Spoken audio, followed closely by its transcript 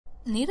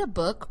Need a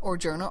book or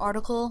journal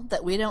article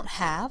that we don't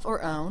have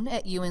or own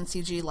at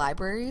UNCG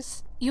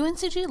Libraries?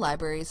 UNCG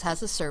Libraries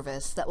has a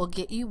service that will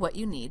get you what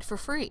you need for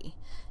free.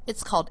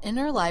 It's called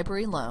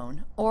Interlibrary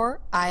Loan,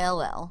 or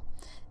ILL.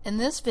 In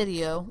this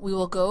video, we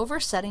will go over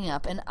setting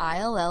up an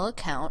ILL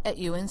account at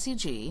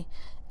UNCG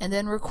and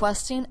then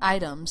requesting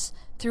items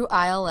through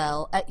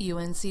ILL at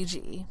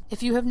UNCG.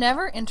 If you have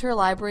never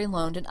interlibrary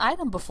loaned an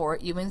item before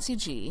at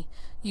UNCG,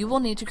 you will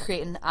need to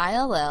create an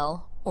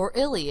ILL or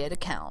Iliad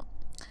account.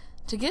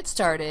 To get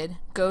started,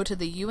 go to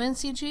the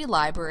UNCG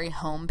Library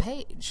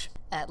homepage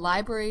at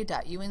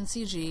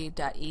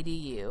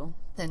library.uncg.edu.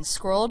 Then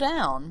scroll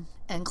down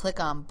and click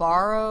on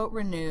Borrow,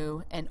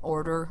 Renew, and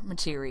Order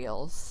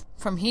Materials.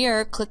 From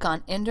here, click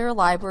on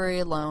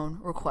Interlibrary Loan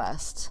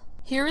Request.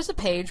 Here is a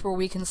page where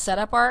we can set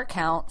up our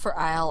account for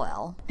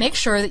ILL. Make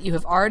sure that you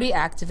have already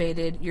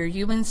activated your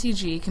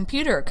UNCG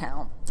computer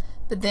account.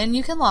 But then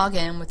you can log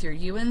in with your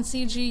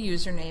UNCG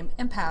username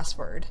and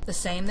password, the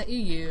same that you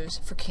use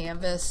for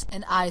Canvas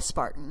and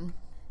iSpartan.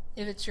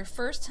 If it's your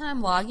first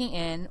time logging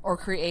in or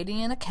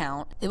creating an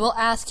account, it will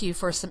ask you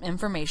for some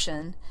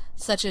information,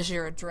 such as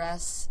your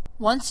address.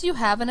 Once you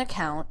have an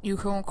account, you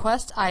can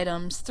request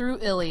items through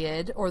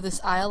Iliad or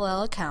this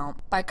ILL account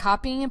by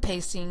copying and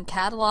pasting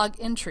catalog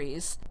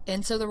entries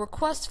into the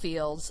request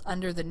fields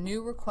under the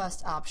New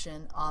Request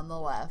option on the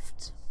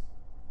left.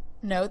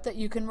 Note that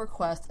you can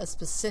request a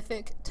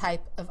specific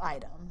type of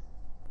item.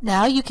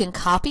 Now you can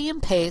copy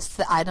and paste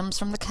the items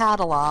from the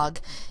catalog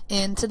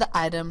into the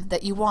item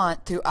that you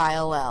want through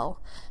ILL.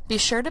 Be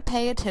sure to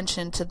pay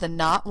attention to the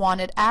Not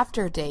Wanted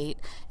After date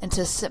and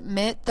to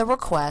submit the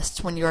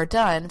request when you are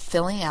done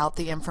filling out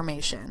the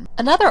information.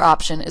 Another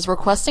option is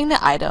requesting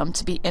the item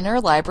to be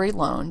interlibrary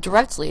loaned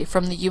directly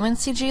from the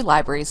UNCG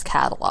Libraries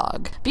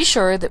catalog. Be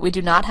sure that we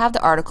do not have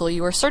the article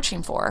you are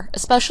searching for,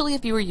 especially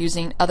if you are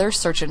using other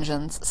search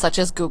engines such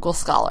as Google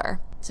Scholar.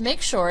 To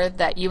make sure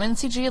that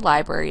UNCG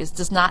Libraries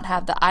does not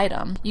have the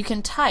item, you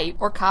can type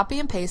or copy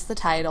and paste the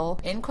title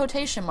in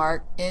quotation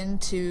mark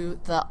into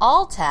the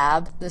All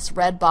tab, this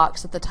red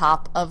box at the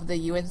top of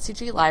the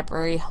UNCG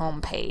Library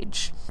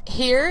homepage.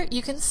 Here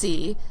you can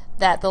see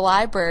that the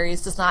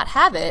Libraries does not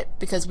have it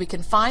because we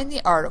can find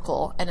the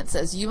article and it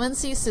says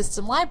UNC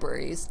System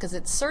Libraries because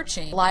it's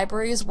searching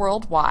libraries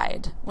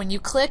worldwide. When you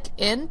click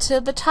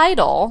into the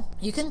title,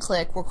 you can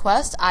click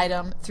Request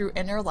Item through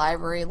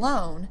Interlibrary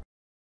Loan.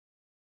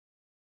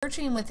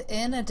 Searching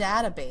within a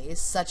database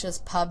such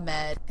as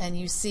PubMed and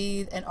you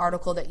see an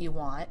article that you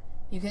want,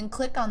 you can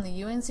click on the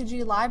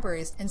UNCG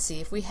Libraries and see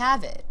if we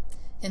have it.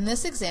 In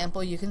this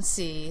example, you can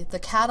see the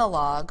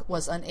catalog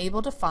was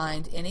unable to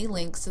find any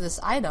links to this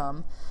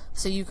item,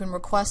 so you can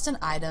request an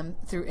item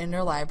through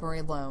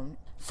Interlibrary Loan.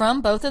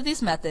 From both of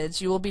these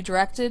methods, you will be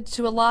directed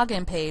to a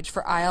login page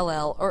for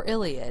ILL or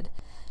Iliad.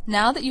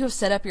 Now that you have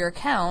set up your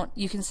account,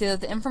 you can see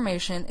that the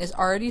information is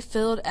already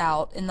filled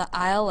out in the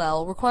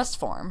ILL request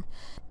form.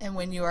 And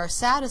when you are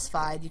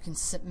satisfied, you can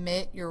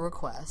submit your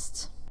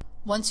request.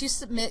 Once you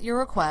submit your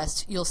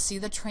request, you'll see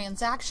the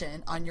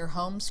transaction on your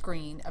home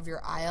screen of your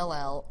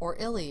ILL or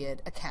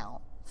Iliad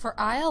account. For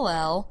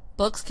ILL,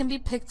 books can be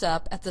picked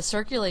up at the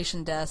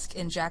circulation desk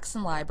in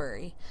Jackson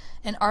Library,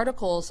 and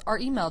articles are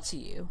emailed to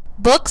you.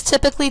 Books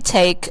typically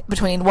take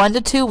between 1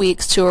 to 2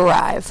 weeks to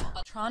arrive.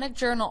 Electronic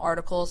journal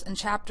articles and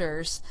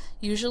chapters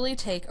usually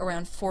take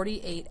around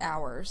 48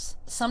 hours,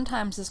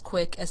 sometimes as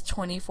quick as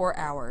 24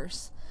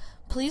 hours.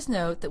 Please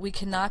note that we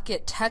cannot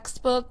get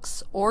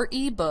textbooks or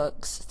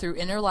e-books through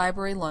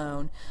Interlibrary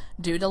Loan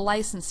due to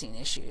licensing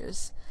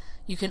issues.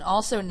 You can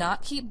also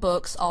not keep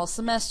books all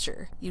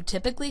semester. You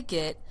typically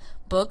get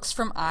books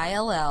from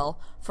ILL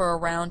for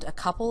around a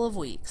couple of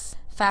weeks.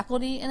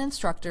 Faculty and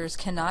instructors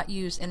cannot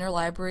use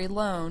Interlibrary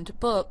loaned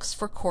books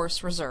for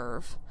course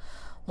reserve.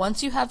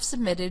 Once you have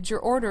submitted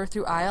your order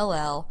through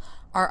ILL,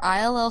 our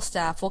ILL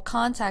staff will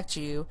contact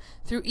you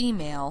through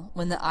email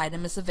when the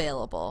item is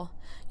available.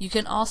 You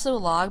can also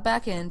log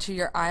back into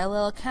your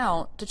ILL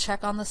account to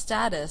check on the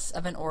status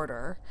of an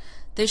order.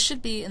 This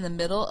should be in the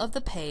middle of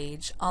the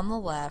page on the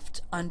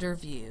left under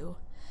View.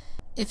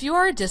 If you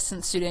are a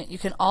distance student, you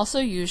can also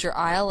use your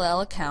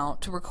ILL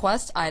account to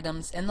request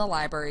items in the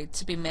library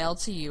to be mailed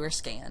to you or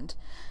scanned.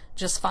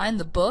 Just find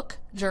the book,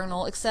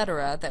 journal,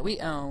 etc. that we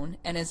own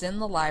and is in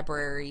the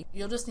library.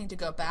 You'll just need to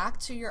go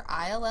back to your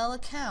ILL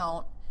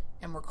account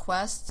and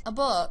request a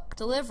book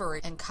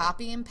delivery and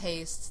copy and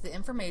paste the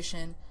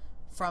information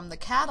from the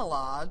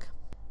catalog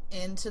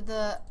into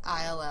the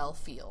ILL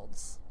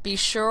fields. Be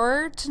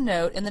sure to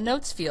note in the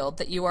notes field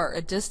that you are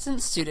a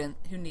distant student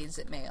who needs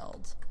it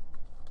mailed.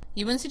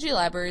 UNCG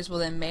Libraries will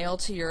then mail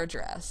to your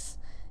address.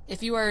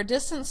 If you are a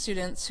distant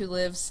student who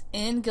lives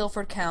in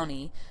Guilford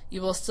County,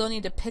 you will still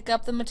need to pick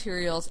up the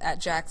materials at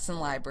Jackson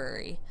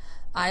Library.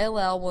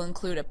 ILL will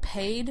include a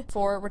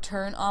paid-for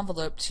return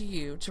envelope to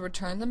you to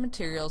return the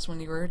materials when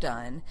you are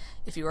done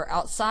if you are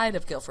outside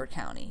of Guilford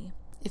County.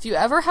 If you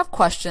ever have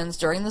questions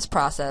during this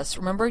process,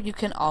 remember you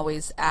can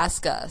always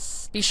ask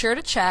us. Be sure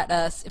to chat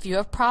us if you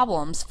have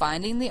problems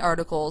finding the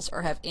articles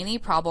or have any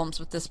problems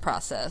with this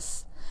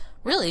process.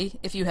 really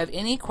if you have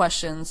any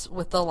questions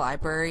with the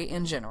library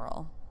in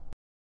general.